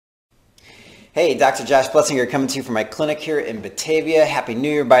Hey, Dr. Josh Bletzinger coming to you from my clinic here in Batavia. Happy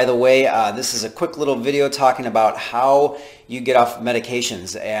New Year, by the way. This is a quick little video talking about how you get off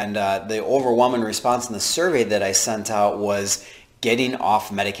medications. And the overwhelming response in the survey that I sent out was getting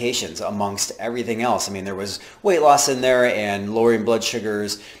off medications amongst everything else. I mean, there was weight loss in there and lowering blood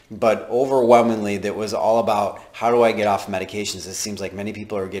sugars, but overwhelmingly that was all about how do I get off medications. It seems like many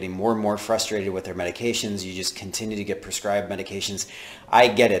people are getting more and more frustrated with their medications. You just continue to get prescribed medications. I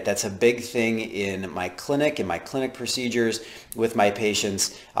get it. That's a big thing in my clinic procedures with my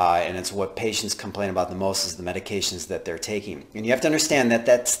patients, and it's what patients complain about the most is the medications that they're taking. And you have to understand that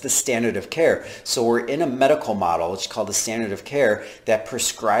that's the standard of care. So we're in a medical model, which is called the standard of care, that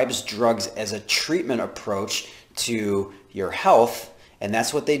prescribes drugs as a treatment approach to your health. And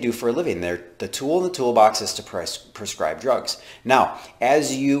that's what they do for a living. The tool in the toolbox is to prescribe drugs. Now,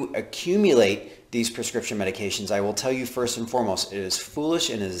 as you accumulate these prescription medications, I will tell you first and foremost, it is foolish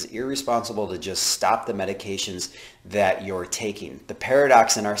and it is irresponsible to just stop the medications that you're taking. The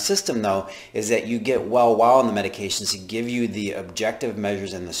paradox in our system, though, is that you get well while on the medications to give you the objective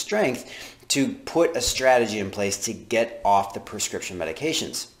measures and the strength to put a strategy in place to get off the prescription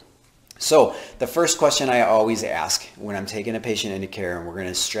medications. So the first question I always ask when I'm taking a patient into care and we're going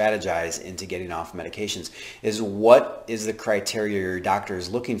to strategize into getting off medications is, what is the criteria your doctor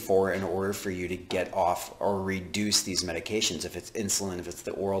is looking for in order for you to get off or reduce these medications? If it's insulin, if it's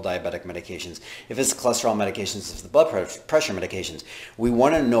the oral diabetic medications, if it's the cholesterol medications, if it's the blood pressure medications, we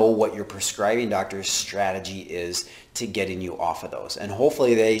want to know what your prescribing doctor's strategy is to getting you off of those. And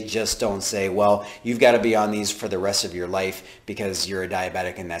hopefully they just don't say, well, you've got to be on these for the rest of your life because you're a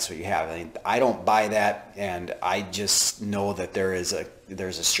diabetic and that's what you have. I mean, I don't buy that, and I just know that there's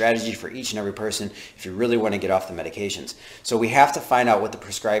a strategy for each and every person if you really want to get off the medications. So we have to find out what the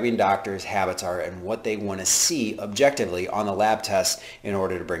prescribing doctor's habits are and what they want to see objectively on the lab tests in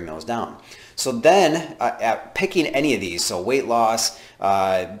order to bring those down. So then at picking any of these, so weight loss,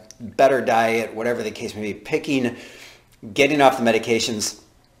 better diet, whatever the case may be, getting off the medications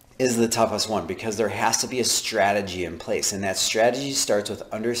is the toughest one, because there has to be a strategy in place, and that strategy starts with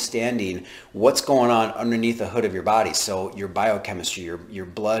understanding what's going on underneath the hood of your body. So your biochemistry, your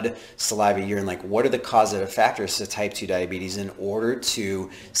blood, saliva, urine, like what are the causative factors to type 2 diabetes, in order to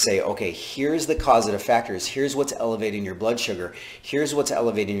say, okay, here's the causative factors, here's what's elevating your blood sugar, here's what's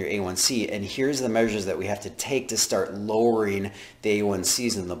elevating your A1C, and here's the measures that we have to take to start lowering the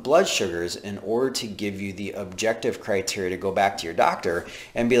A1Cs and the blood sugars in order to give you the objective criteria to go back to your doctor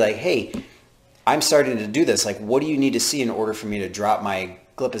and be like, hey, I'm starting to do this. Like, what do you need to see in order for me to drop my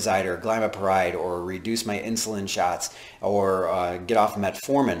glipizide or glimepiride or reduce my insulin shots or get off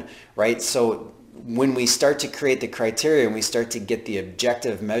metformin, right? So when we start to create the criteria and we start to get the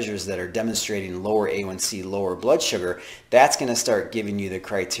objective measures that are demonstrating lower A1C, lower blood sugar, that's going to start giving you the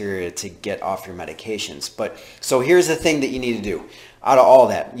criteria to get off your medications. But so here's the thing that you need to do. Out of all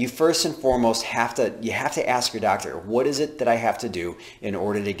that, you first and foremost have to ask your doctor, what is it that I have to do in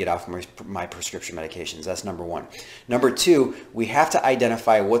order to get off my prescription medications? That's number one. Number two, we have to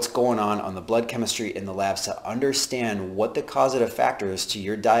identify what's going on the blood chemistry in the labs to understand what the causative factors to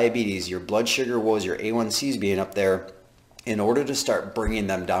your diabetes, your blood sugar woes, your A1Cs being up there, in order to start bringing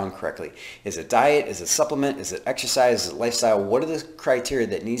them down correctly. Is it diet? Is it supplement? Is it exercise? Is it lifestyle? What are the criteria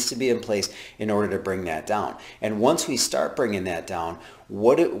that needs to be in place in order to bring that down? And once we start bringing that down,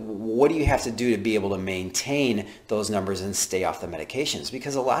 what do you have to do to be able to maintain those numbers and stay off the medications?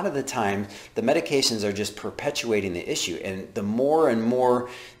 Because a lot of the time, the medications are just perpetuating the issue. And the more and more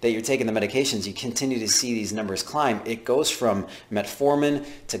that you're taking the medications, you continue to see these numbers climb. It goes from metformin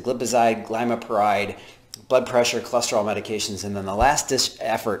to glipizide, glimepiride, blood pressure, cholesterol medications, and then the last ditch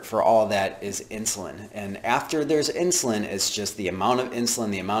effort for all of that is insulin. And after there's insulin, it's just the amount of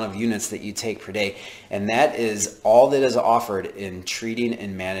insulin, the amount of units that you take per day, and that is all that is offered in treating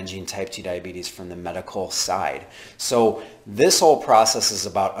and managing type 2 diabetes from the medical side. So this whole process is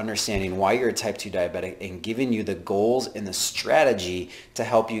about understanding why you're a type 2 diabetic and giving you the goals and the strategy to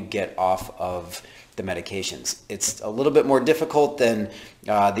help you get off of the medications. It's a little bit more difficult than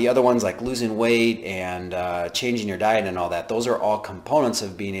the other ones, like losing weight and changing your diet and all that. Those are all components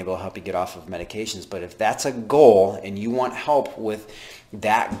of being able to help you get off of medications. But if that's a goal and you want help with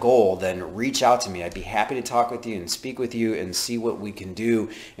that goal, then reach out to me. I'd be happy to talk with you and speak with you and see what we can do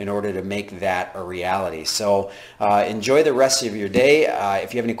in order to make that a reality. So enjoy the rest of your day.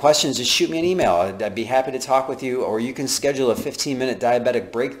 If you have any questions, just shoot me an email. I'd be happy to talk with you, or you can schedule a 15-minute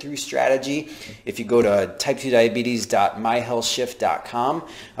diabetic breakthrough strategy. If you go to type2diabetes.myhealthshift.com,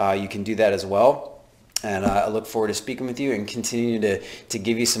 you can do that as well. And I look forward to speaking with you and continuing to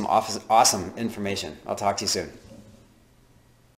give you some awesome information. I'll talk to you soon.